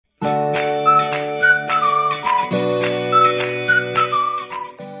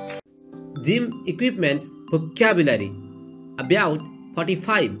Gym equipments vocabulary. About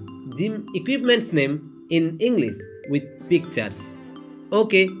 45 gym equipments name in English with pictures.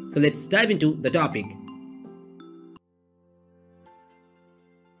 Okay, so let's dive into the topic.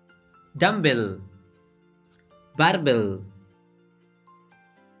 Dumbbell, barbell,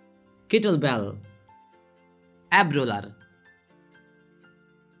 kettlebell, ab roller,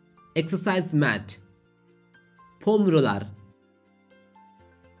 exercise mat, foam roller,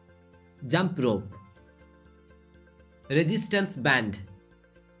 jump rope, resistance band,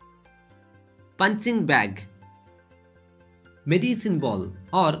 punching bag, medicine ball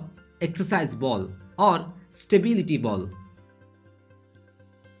or exercise ball or stability ball,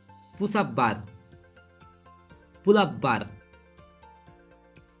 push-up bar, pull-up bar,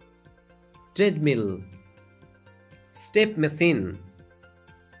 treadmill, step machine,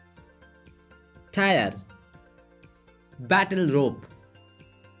 tire, battle rope,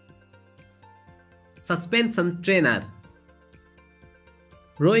 suspension trainer,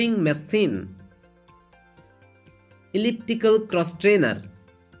 rowing machine, elliptical cross trainer,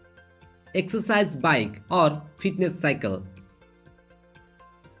 exercise bike or fitness cycle,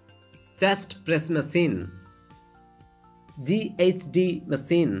 chest press machine, GHD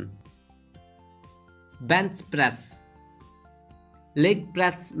machine, bench press, leg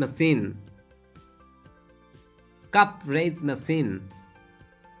press machine, cup raise machine,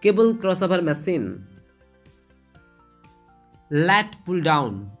 cable crossover machine, lat pull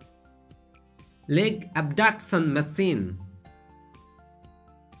down, leg abduction machine,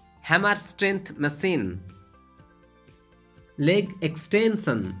 hammer strength machine, leg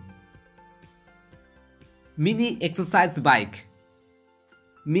extension, mini exercise bike,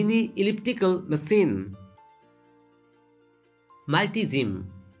 mini elliptical machine, multi-gym,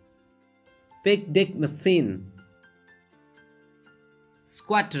 pec deck machine,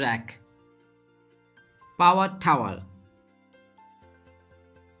 squat rack, power tower,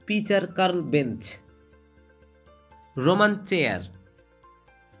 pitcher curl bench, Roman chair,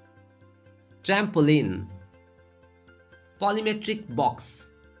 trampoline, polymetric box,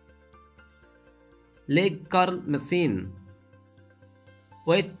 leg curl machine,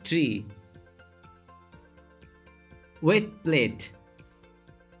 weight tree, weight plate,